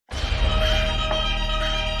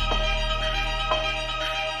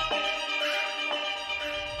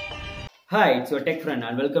Hi, it's your tech friend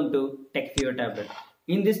and welcome to Tech for Your Tablet.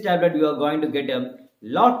 In this tablet, you are going to get a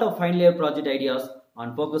lot of final year project ideas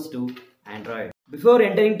on focus to Android. Before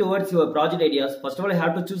entering towards your project ideas, first of all, you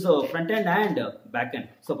have to choose a front end and back end.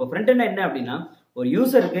 So, for front end என்ன அப்படினா ஒரு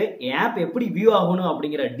யூசருக்கு app எப்படி view ஆகணும்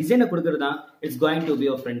அப்படிங்கற டிசைனை கொடுக்கிறது தான் it's going to be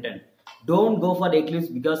your front end. Don't go for Eclipse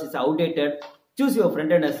because it's outdated. Choose your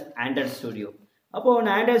front end as Android Studio. அப்போ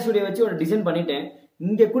நான் Android Studio வச்சு ஒரு டிசைன் பண்ணிட்டேன்.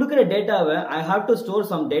 இங்க கொடுக்கிற டேட்டாவை I have to store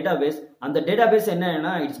some database. அந்த database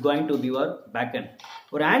என்னன்னா it's going to be your backend.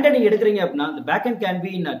 ஒரு Android நீங்க எடுக்கறீங்க அப்படினா the backend can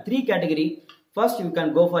be in a three category. First you can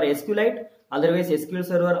go for SQLite, otherwise SQL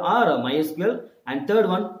Server or MySQL, and third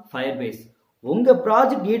one Firebase. உங்க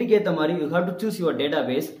project நீடுக்கு ஏத்த மாதிரி you have to choose your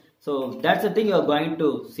database. So that's the thing you are going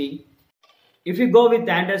to see. If you go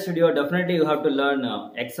with Android Studio, definitely you have to learn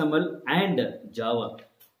XML and Java.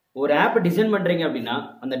 ஒரு app design பண்றீங்க அப்படின்னா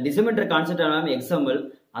அந்த design பண்ற concept எல்லாமே XML.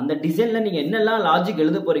 அந்த டிசைன்ல நீங்க என்னெல்லாம் லாஜிக்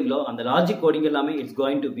எழுத போறீங்களோ அந்த லாஜிக் கோடிங் எல்லாமே it's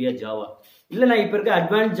going to be a Java. இல்ல நான் இப்ப இருக்க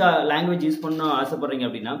அட்வான்ஸ் லாங்குவேஜ் யூஸ் பண்ண ஆசைப்படுறீங்க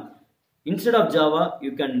அப்படின்னா instead of Java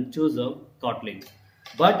you can choose a Kotlin.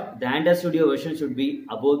 But the Android Studio version should be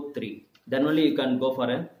above 3. Then only you can go for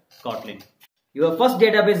a Kotlin. Your first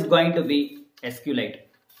database is going to be SQLite.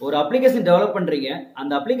 ஒரு application develop பண்றீங்க,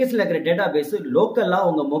 அந்த அப்ளிகேஷன்ல இருக்கிற database லோக்கலா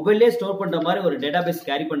உங்க மொபைல்லே store பண்ற மாதிரி ஒரு database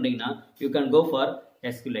carry பண்றீங்கன்னா you can go for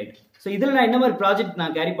SQLite. So இதில் நான் என்ன மாதிரி ப்ராஜெக்ட்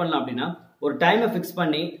நான் கேரி பண்ணலாம் அப்படின்னா ஒரு டைமை ஃபிக்ஸ்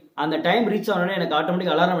பண்ணி அந்த டைம் ரீச் ஆனோடனே எனக்கு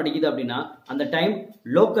ஆட்டோமேட்டிக் அலாரம் அடிக்குது அப்படின்னா அந்த டைம்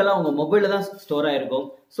லோக்கலா உங்க மொபைல்ல தான் ஸ்டோர் ஆயிருக்கும்.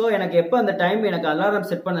 ஸோ எனக்கு எப்போ அந்த டைம் எனக்கு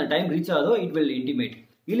அலாரம் செட் பண்ண டைம் ரீச் ஆகுதோ இட் வில் இன்டிமேட்.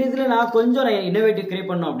 இல்லை இதில் நான் கொஞ்சம் இன்னோவேட்டிவ்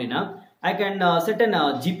கிரியேட் பண்ணோம் அப்படின்னா I can set an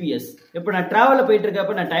GPS. இப்போ நான் டிராவல்ல போயிட்டு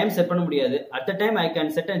இருக்கப்ப நான் டைம் செட் பண்ண முடியாது. At the time I can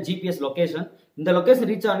set a GPS location. இந்த லொகேஷன்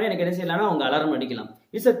ரீச் ஆனே எனக்கு என்ன செய்யலாம்னா உங்க அலாரம் அடிக்கலாம்.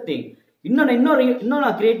 It's a thing. இன்னும்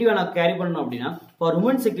நான் கிரியேட்டிவா நான் கேரி பண்ணணும் அப்படின்னா for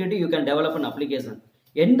women security you can develop an application.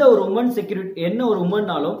 எந்த ஒரு உமன் செக்யூரிட்டி என்ன ஒரு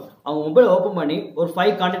உமன்னாலும் அவங்க மொபைல் ஓப்பன் பண்ணி ஒரு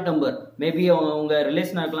 5 கான்டாக்ட் நம்பர் மேபி அவங்க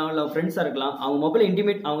ரிலேஷனா இருக்கலாம் இல்லை ஃப்ரெண்ட்ஸா இருக்கலாம் அவங்க மொபைல்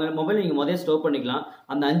இன்டிமேட் அவங்க மொபைல் நீங்க முதல்ல ஸ்டோர் பண்ணிக்கலாம்.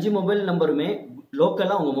 அந்த 5 மொபைல் நம்பருமே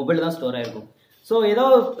லோக்கலா உங்க மொபைல் தான் ஸ்டோர் ஆயிருக்கும். ஸோ ஏதோ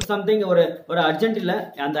சம்திங் ஒரு அர்ஜென்ட் இல்லை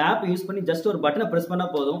அந்த ஆப் யூஸ் பண்ணி ஜஸ்ட் ஒரு பட்டனை ப்ரெஸ்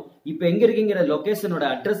பண்ணால் போதும். இப்போ எங்கே இருக்கீங்கிற லொக்கேஷனோட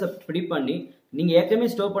அட்ரஸை பிடி பண்ணி நீங்கள் ஏற்கனவே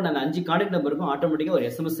ஸ்டோர் பண்ண அந்த 5 கான்டாக்ட் நம்பருக்கும் ஆட்டோமேட்டிக்காக ஒரு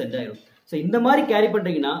SMS சென்ட் ஆயிடும். ஸோ இந்த மாதிரி கேரி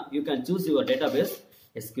பண்ணுறீங்கன்னா you can choose your database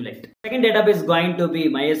SQLite. Second database going to be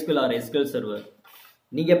MySQL R SQL server.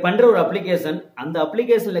 நீங்கள் பண்ணுற ஒரு அப்ளிகேஷன் அந்த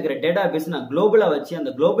அப்ளிகேஷனில் இருக்கிற டேட்டாபேஸ் நான் குளோபலாக வச்சு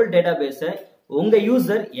அந்த குளோபல் டேட்டாபேஸை உங்கள்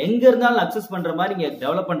யூசர் எங்கே இருந்தாலும் அக்சஸ் பண்ணுற மாதிரி நீங்கள்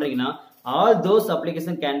டெவலப் பண்ணுறீங்கன்னா all those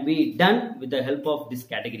applications can be done with the help of this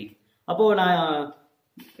category. அப்போ நான்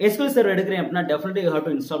SQL server எடுக்கிறேன் அப்படின்னா definitely you have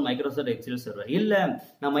to install Microsoft SQL server. இல்ல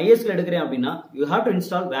நான் MySQL எடுக்கிறேன் அப்படின்னா you have to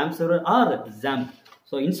install WAMP server or XAMPP.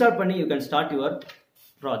 So install பண்ணி you can start your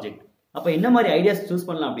project. அப்போ என்ன மாதிரி ஐடியாஸ் சூஸ்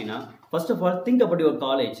பண்ணலாம் அப்படின்னா first of all think about your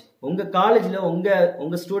college. உங்க காலேஜ்ல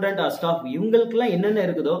உங்க ஸ்டூடெண்ட் ஆர் ஸ்டாஃப் இவங்களுக்குலாம் என்னென்ன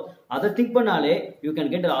இருக்குதோ அதை திங்க் பண்ணாலே you can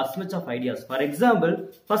get as much of ideas. For example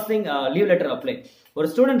first thing leave letter apply. ஒரு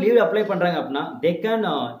ஸ்டூடெண்ட் லீவ் அப்ளை பண்றாங்க அப்படின்னா they can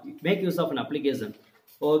make use of an application.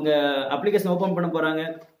 உங்க அப்ளிகேஷன் ஓபன் பண்ண போறாங்க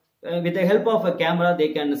with the help of a camera they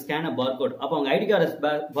can scan a barcode. அப்போ அவங்க ID card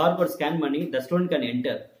barcode scan பண்ணி the student can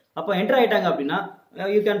enter. அப்போ enter ஆயிட்டாங்க அப்படின்னா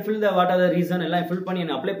you can fill the what are the reason எல்லாம் ஃபில் பண்ணி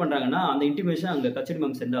என்ன அப்ளை பண்றாங்கன்னா அந்த இன்டிமேஷன் அங்கே கச்சேரி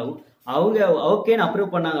மேம் சென்ட் ஆகும். அவங்க ஓகேன்னு அப்ரூவ்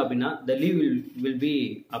பண்ணாங்க அப்படின்னா த லீவ் வில் பி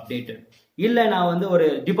அப்டேட்டட். இல்லை நான் வந்து ஒரு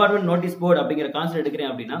டிபார்ட்மெண்ட் நோட்டீஸ் போர்டு அப்படிங்கிற கான்செப்ட் எடுக்கிறேன்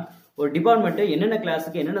அப்படின்னா ஒரு டிபார்ட்மெண்ட் என்னென்ன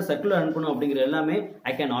கிளாஸுக்கு என்னென்ன சர்க்குலர் அனுப்பணும் அப்படிங்கிற எல்லாமே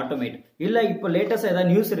ஐ கேன் ஆட்டோமேட். இல்லை இப்போ லேட்டஸ்டாக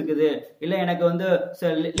ஏதாவது நியூஸ் இருக்குது இல்லை எனக்கு வந்து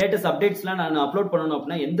லேட்டஸ்ட் அப்டேட்ஸ்லாம் நான் அப்லோட் பண்ணணும்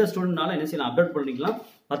அப்படின்னா எந்த ஸ்டூடெண்ட்னாலும் என்ன செய்யலாம் அப்லோட் பண்ணிக்கலாம்.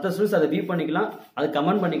 மற்ற ஸ்டூடெண்ட்ஸ் அதை வியூ பண்ணிக்கலாம், அதை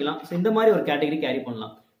கமெண்ட் பண்ணிக்கலாம். ஸோ இந்த மாதிரி ஒரு கேட்டகரி கேரி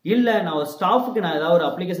பண்ணலாம். இல்லை நான் ஒரு ஸ்டாஃபுக்கு நான் ஏதாவது ஒரு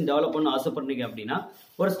அப்ளிகேஷன் டெவலப் பண்ண ஆசைப்படுறீங்க அப்படின்னா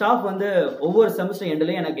ஒரு ஸ்டாஃப் வந்து ஒவ்வொரு செமஸ்டர்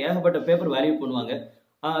எண்ட்லேயும் எனக்கு ஏகப்பட்ட பேப்பர் வேல்யூ பண்ணுவாங்க,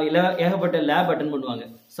 இல்லை ஏகப்பட்ட லேப் அட்டன் பண்ணுவாங்க.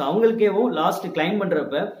 ஸோ அவங்களுக்கேவும் லாஸ்ட் கிளைம்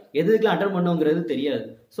பண்ணுறப்ப எதுக்கெல்லாம் அட்டன் பண்ணுங்கிறது தெரியாது.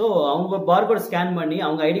 ஸோ அவங்க பார்கோட் ஸ்கேன் பண்ணி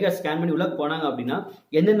அவங்க ஐடி கார்டு ஸ்கேன் பண்ணி உள்ள போனாங்க அப்படின்னா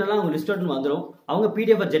என்னென்னலாம் அவங்க லிஸ்ட் அவுட் வந்துடும். அவங்க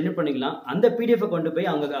PDF ஜென்ரேட் பண்ணிக்கலாம். அந்த PDF கொண்டு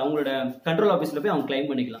போய் அவங்களோட கண்ட்ரோல் ஆஃபீஸில் போய் அவங்க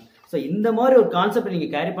கிளைம் பண்ணிக்கலாம். ஸோ இந்த மாதிரி ஒரு கான்செப்ட்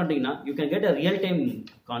நீங்கள் கேரி பண்ணுறீங்கன்னா you can get a real time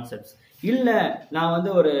concepts. இல்லை நான் வந்து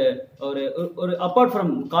ஒரு ஒரு அப்பார்ட்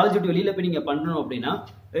ஃப்ரம் காலேஜ் விட்டு வெளியில் போய் நீங்கள் பண்ணணும் அப்படின்னா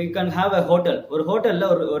you can have a hotel. ஒரு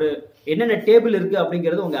ஹோட்டலில் ஒரு என்னென்ன டேபிள் இருக்குது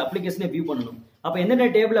அப்படிங்கிறது உங்கள் அப்ளிகேஷனே வியூ பண்ணணும். அப்போ என்னென்ன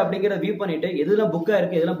டேபிள் அப்படிங்கிறத வியூ பண்ணிட்டு எதுலாம் புக்காக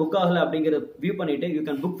இருக்குது எதெல்லாம் புக் ஆகலை அப்படிங்கிறத வியூ பண்ணிட்டு you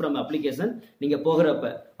can book from application நீங்கள் போகிறப்ப.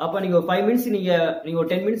 அப்போ நீங்கள் ஒரு 5 மினிட்ஸ் நீங்கள் ஒரு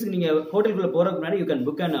 10 மினிட்ஸ்க்கு நீங்கள் ஹோட்டலுக்குள்ளே போகிறதுக்கு முன்னாடி you can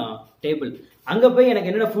book an table. அங்கே போய் எனக்கு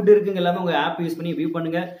என்னென்ன ஃபுட் இருக்குங்க எல்லாமே உங்கள் ஆப் யூஸ் பண்ணி வியூ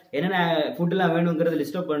பண்ணுங்க, என்னென்ன ஃபுட்லாம் வேணுங்கிறத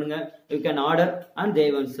லிஸ்ட் அவுட் பண்ணுங்க, you can order and they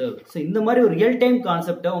will serve. So இந்த மாதிரி ஒரு ரியல் டைம்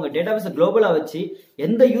கான்செப்டை உங்கள் டேட்டாபேஸை குளோபலாக வச்சு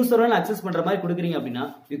எந்த யூசரும் அக்சஸ் பண்ணுற மாதிரி கொடுக்குறீங்க அப்படின்னா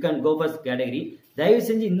you can go for category. தயவு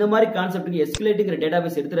செஞ்சு இந்த மாதிரி கான்செப்ட்டுக்கு எஸ்குலேட்டுங்கிற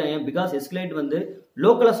டேட்டாபேஸ் எடுத்துறாங்க. பிகாஸ் எஸ்குலேட் வந்து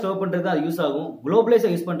லோக்கலாக ஸ்டோர் பண்ணுறதுக்கு அது யூஸ் ஆகும்.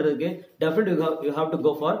 குளோபலைஸாக யூஸ் பண்ணுறதுக்கு definitely you have to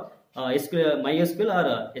go for MySQL or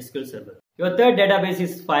SQL Server. Your third database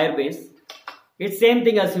is Firebase. It's same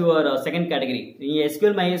thing as your second category. நீங்கள்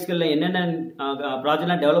SQL MySQL என்னென்ன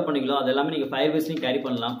ப்ராஜெக்ட்லாம் டெவலப் பண்ணீங்களோ அது எல்லாமே நீங்கள் Firebaseலையும் கேரி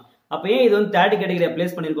பண்ணலாம். அப்போ ஏன் இது வந்து தேர்ட் கேட்டகரியை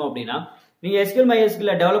பிளேஸ் பண்ணியிருக்கோம் அப்படின்னா, நீங்கள் SQL MySQL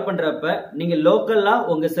டெவலப் பண்ணுறப்ப நீங்கள்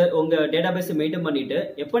லோக்கலாக உங்கள் டேட்டாபேஸை மெயின்டைன் பண்ணிட்டு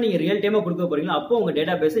எப்போ நீங்கள் ரியல் டைமாக கொடுக்க போறீங்களோ அப்போ உங்கள்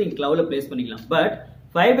டேட்டாபேஸை நீங்கள் கிளவுடில் பிளேஸ் பண்ணிக்கலாம். பட்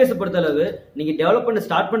Firebase பொறுத்தளவு நீங்கள் டெவலப் பண்ண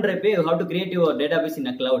start பண்ணுறப்பே you have to create your database in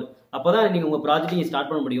a cloud. அப்போ தான் நீங்கள் உங்கள் ப்ராஜெக்ட் நீங்கள் ஸ்டார்ட்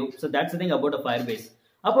பண்ண முடியும். So that's thing about a Firebase.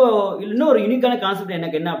 அப்போ இன்னொரு யூனிக்கான கான்செப்ட்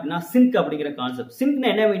எனக்கு என்ன அப்படின்னா சிங்க் அப்படிங்கிற கான்செப்ட். சிங்க்னா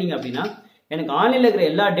என்ன மீனிங் அப்படின்னா, எனக்கு ஆன்லைனில் இருக்கிற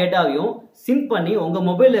எல்லா டேட்டாவையும் சிங்க் பண்ணி உங்கள்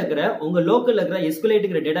மொபைலில் இருக்கிற உங்கள் லோக்கலில் இருக்கிற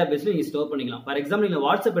எஸ்குலேட்டுங்கிற டேட்டாபேஸில் நீங்கள் ஸ்டோர் பண்ணிக்கலாம். ஃபார் எக்ஸாம்பிள் நீங்கள்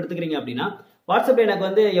வாட்ஸ்அப் எடுத்துக்கிறீங்க அப்படின்னா, வாட்ஸ்அப்பில் எனக்கு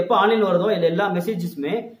வந்து எப்போ ஆன்லைன் வருதோ இல்லை எல்லா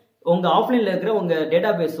மெசேஜஸுமே உங்கள் ஆஃப்லைனில் இருக்கிற உங்கள்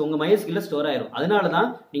டேட்டாபேஸ் உங்கள் MySQL ஸ்டோர் ஆயிரும். அதனால தான்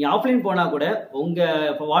நீங்கள் ஆஃப்லைன் போனால் கூட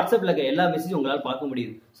உங்கள் வாட்ஸ்அப்பில் இருக்கிற எல்லா மெசேஜும் உங்களால் பார்க்க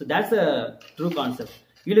முடியுது. So that's a true concept.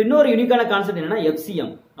 இதில் இன்னொரு யூனிக்கான கான்செப்ட் என்னன்னா FCM.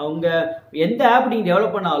 அவங்க எந்த ஆப் நீங்கள்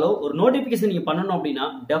டெவலப் பண்ணாலும் ஒரு நோட்டிஃபிகேஷன் நீங்கள் பண்ணணும் அப்படின்னா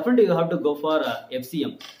definitely you have to go for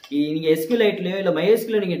FCM. நீங்கள் SQLiteலையோ இல்லை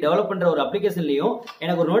MySQL நீங்கள் டெவலப் பண்ணுற ஒரு அப்ளிகேஷன்லையும்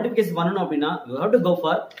எனக்கு ஒரு நோட்டிஃபிகேஷன் பண்ணணும் அப்படின்னா you have to go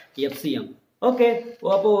for FCM. Okay,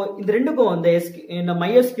 அப்போ இந்த ரெண்டுக்கும் இந்த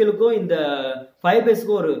MySQLக்கும் இந்த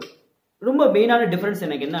Firebase-க்கும் ஒரு ரொம்ப மெயினான டிஃபரன்ஸ்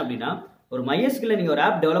எனக்கு என்ன அப்படின்னா, ஒரு MySQL நீங்கள் ஒரு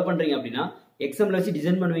ஆப் டெவலப் பண்ணுறீங்க அப்படின்னா XML வச்சு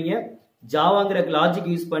டிசைன் பண்ணுவீங்க, ஜாவாங்கிற லாஜிக்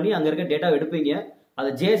யூஸ் பண்ணி அங்கே இருக்க டேட்டா எடுப்பீங்க,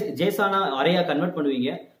 அதை ஜேசானா அரையா கன்வெர்ட்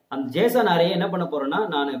பண்ணுவீங்க. அந்த ஜேசான் அரையை என்ன பண்ண போறேன்னா,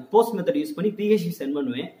 நான் போஸ்ட் மெத்தட் யூஸ் பண்ணி PHP சென்ட்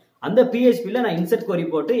பண்ணுவேன். அந்த PHPல நான் இன்சர்ட் query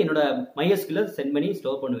போட்டு என்னோட MySQL சென்ட் பண்ணி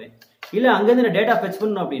ஸ்டோர் பண்ணுவேன். இல்ல அங்கேருந்து நான் டேட்டா ஃபெச்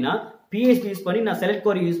பண்ணணும் அப்படின்னா PHP யூஸ் பண்ணி நான் செலக்ட்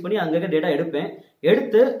query யூஸ் பண்ணி அங்க இருக்க டேட்டா எடுப்பேன்.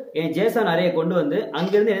 எடுத்து என் ஜேசான் அரையை கொண்டு வந்து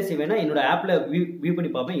அங்கிருந்து என்ன செய்வேன்னா என்னோட ஆப்ல வியூ பண்ணி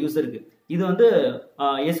பார்ப்பேன் யூசருக்கு. இது வந்து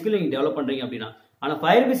SQL நீங்க டெவலப் பண்றீங்க அப்படின்னா. ஆனா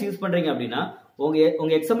Firebase யூஸ் பண்றீங்க அப்படின்னா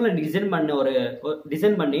உங்க XML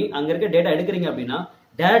டிசைன் பண்ணி அங்க இருக்க டேட்டா எடுக்கிறீங்க அப்படின்னா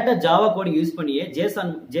டைரக்டா ஜாவா கோடிங் யூஸ் பண்ணியே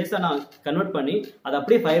ஜேசானா கன்வெர்ட் பண்ணி அதை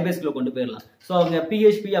அப்படியே Firebase-குள்ள கொண்டு போயிடலாம். ஸோ அவங்க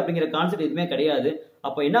PHP அப்படிங்கிற கான்செப்ட் எதுவுமே கிடையாது.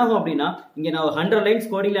 அப்போ என்ன ஆகும் அப்படின்னா, இங்க நான் 100 லைன்ஸ்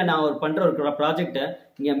கோடிங்ல நான் பண்ற ஒரு ப்ராஜெக்ட்டை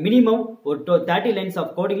நீங்க மினிமம் ஒரு 30 லைன்ஸ்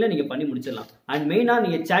ஆஃப் கோடிங்ல நீங்க பண்ணி முடிச்சிடலாம். அண்ட் மெயினா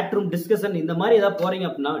நீங்க சாட் ரூம் டிஸ்கஷன் இந்த மாதிரி ஏதாவது போறீங்க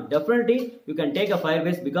அப்படின்னா definitely you can take a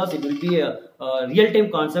Firebase because it will be a real time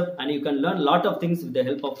concept and you can learn lot of things with the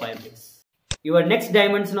help of Firebase. Your next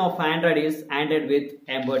dimension of Android is Android with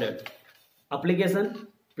embedded application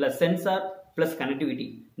plus sensor plus connectivity.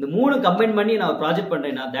 இந்த மூணு combine பண்ணி நான் project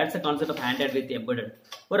பண்றேன்னா that's the concept of Android with embedded.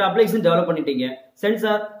 ஒரு application develop பண்ணிட்டீங்க,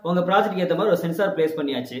 sensor உங்க ப்ராஜெக்ட்க்கு ஏற்ற மாதிரி ஒரு சென்சார் பிளேஸ்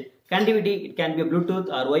பண்ணியாச்சு, connectivity it can be Bluetooth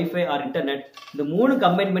R wifi R internet. இந்த மூணு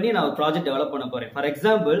கம்பைன் பண்ணி நான் ஒரு ப்ராஜெக்ட் டெவலப் பண்ண போறேன். For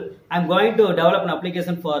example I am going to develop an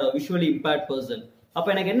application for a visually impaired person. அப்ப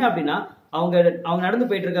எனக்கு என்ன அப்படின்னா, அவங்க நடந்து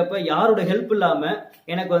போயிட்டு இருக்கப்ப யாரோட ஹெல்ப் இல்லாம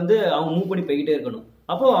எனக்கு வந்து அவங்க மூவ் பண்ணி போய்கிட்டே இருக்கணும்.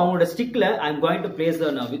 அப்போ அவங்களோட ஸ்டிக்ல I am going to place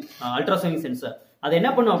ultrasonic sensor. அது என்ன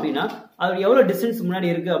பண்ணும் அப்படின்னா, அது எவ்வளவு டிஸ்டன்ஸ் முன்னாடி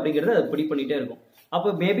இருக்கு அப்படிங்கறத அது பிடி பண்ணிட்டே இருக்கும். அப்போ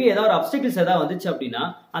மேபி ஏதாவது ஒரு அப்டக்கிள்ஸ் ஏதாவது வந்துச்சு அப்படின்னா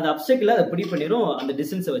அந்த அப்டக்கிள் அதை பிடி பண்ணிடும் அந்த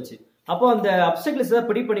டிஸ்டன்ஸை வச்சு. அப்போ அந்த அப்டக்கிள்ஸ் ஏதாவது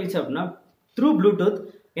பிடி பண்ணிடுச்சு அப்படின்னா த்ரூ ப்ளூடூத்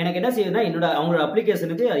எனக்கு என்ன செய்யுதுன்னா அவங்களோட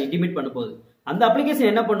அப்ளிகேஷனுக்கு அதை இன்டிமேட் பண்ண போகுது. அந்த அப்ளிகேஷன்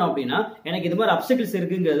என்ன பண்ணும் அப்படின்னா, எனக்கு இது மாதிரி அப்டக்கிள்ஸ்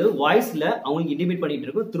இருக்குங்கிறது வாய்ஸ்ல அவங்களுக்கு இன்டிமேட் பண்ணிட்டு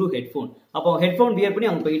இருக்கும் த்ரூ ஹெட்ஃபோன். அப்போ ஹெட்ஃபோன் வியர் பண்ணி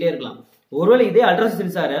அவங்க போயிட்டே இருக்கலாம். ஒருவேளை இதே அல்ட்ராசோனிக்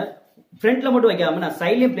சென்சாரை ஃப்ரண்ட்ல மட்டும் வைக்காம நான்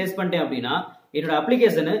சைட்லயும் பிளேஸ் பண்ணிட்டேன் அப்படின்னா என்னோட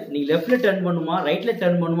அப்ளிகேஷனை நீங்க லெஃப்ட்ல டர்ன் பண்ணுமா ரைட்ல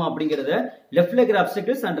டர்ன் பண்ணுமா அப்படிங்கறத லெஃப்ட்ல இருக்கிற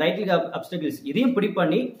அப்டக்கிள்ஸ் அண்ட் ரைட்ல இருக்கிற அப்டக்கிள்ஸ் இதையும் பிடி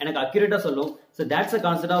பண்ணி எனக்கு அக்யூரேட்டா சொல்லும். So that's a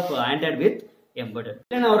concept of Android with embedded.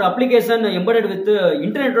 நான் ஒரு அப்ளிகேஷன் embedded with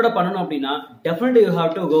இன்டர்நெட்டோட பண்ணணும் அப்படின்னா definitely you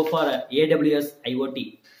have to go for AWS IoT.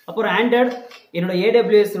 அப்போ ஆண்ட்ராய்டு என்னோட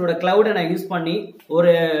AWS கிளவுடை நான் யூஸ் பண்ணி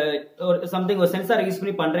ஒரு சம்திங் ஒரு சென்சார் யூஸ்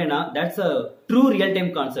பண்ணி பண்றேன்னா that's a true real time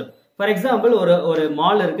concept. For example ஒரு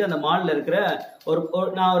மால் இருக்கு, அந்த மால்ல இருக்கிற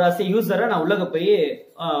நான் ஒரு அஸ் யூசரை நான் உள்ள போய்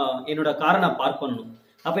என்னோட காரை நான் பார்க் பண்ணணும்.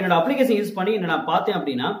 அப்ப என்னோட அப்ளிகேஷன் யூஸ் பண்ணி நான் பார்த்தேன்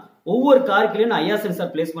அப்படின்னா ஒவ்வொரு காருக்குலயும் நான் ஐயா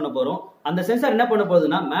சென்சார் பிளேஸ் பண்ண போறோம். அந்த சென்சார் என்ன பண்ண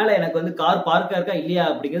போகுதுன்னா மேல எனக்கு வந்து கார் பார்க்கா இருக்கா இல்லையா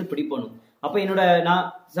அப்படிங்கிறது பிடி பண்ணும். அப்ப என்னோட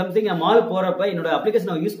நான் மால் போறப்ப என்னோட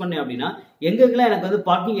அப்ளிகேஷன் யூஸ் பண்ணேன் அப்படின்னா எங்கெல்லாம் எனக்கு வந்து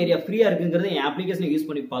பார்க்கிங் ஏரியா ஃப்ரீயா இருக்குங்கிறத என் அப்ளிகேஷனை யூஸ்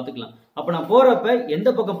பண்ணி பாத்துக்கலாம். அப்ப நான் போறப்ப எந்த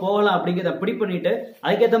பக்கம் போகலாம் அப்படிங்கிறத பிடி பண்ணிட்டு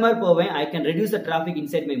அதுக்கேற்ற மாதிரி போவேன். I can reduce the traffic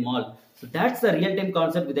inside my mall. So that's the real time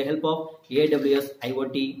concept with the help of AWS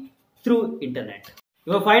IoT through internet.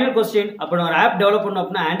 Your final question, அப்ப நான் ஒரு ஆப் டெவலப் பண்ணனும்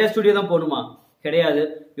அப்படினா Android Studio தான் போணுமா? கிடையாது.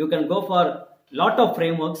 You can go for lot of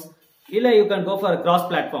frameworks இல்ல you can go for cross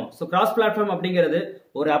platform. So cross platform அப்படிங்கிறது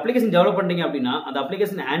ஒரு அப்ளிகேஷன் டெவலப் பண்றீங்க அப்படினா அந்த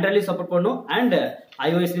அப்ளிகேஷன் Androidலயும் சப்போர்ட் பண்ணும் and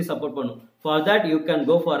iOSலயும் சப்போர்ட் பண்ணும். For that you can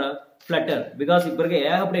go for a Flutter because இப்ப இருக்க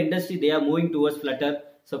ஏகப்பட்ட industry they are moving towards Flutter.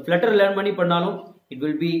 So Flutter learn பண்ணி பண்ணாலும் it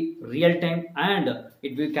will be real time and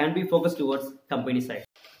can be focused towards company side.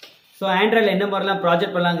 So Android என்ன மாதிரிலாம்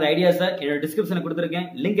project பண்ணலாங்கிற ஐடியாஸை என்னோட டிஸ்கிரிப்ஷனில் கொடுத்துருக்கேன்.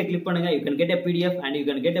 லிங்கை கிளிக் பண்ணுங்க. You can get a PDF and you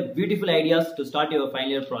can get a beautiful ideas to start your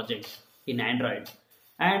final year project in Android.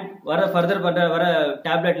 And further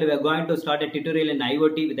tabletல we are going to start a tutorial in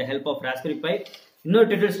IoT with the help of Raspberry Pi. இன்னொரு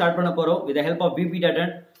tutorial start பண்ண போறோம் with the help of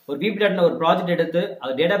VB.NET. ஒரு VB.NET ஒரு project எடுத்து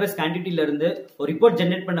அது database குவான்டிட்டில இருந்து ஒரு report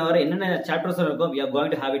generate பண்ண வர என்னென்ன சாப்டர்ஸ் இருக்கும் we are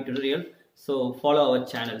going to have a tutorial. So follow our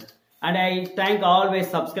channel. And I thank always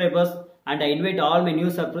subscribers. And I invite all my new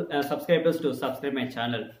subscribers to subscribe my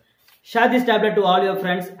channel. Share this tablet to all your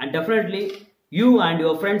friends and definitely you and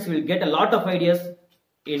your friends will get a lot of ideas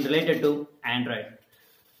in related to Android.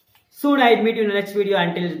 Soon I will meet you in the next video.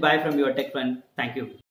 Until bye from your tech friend. Thank you.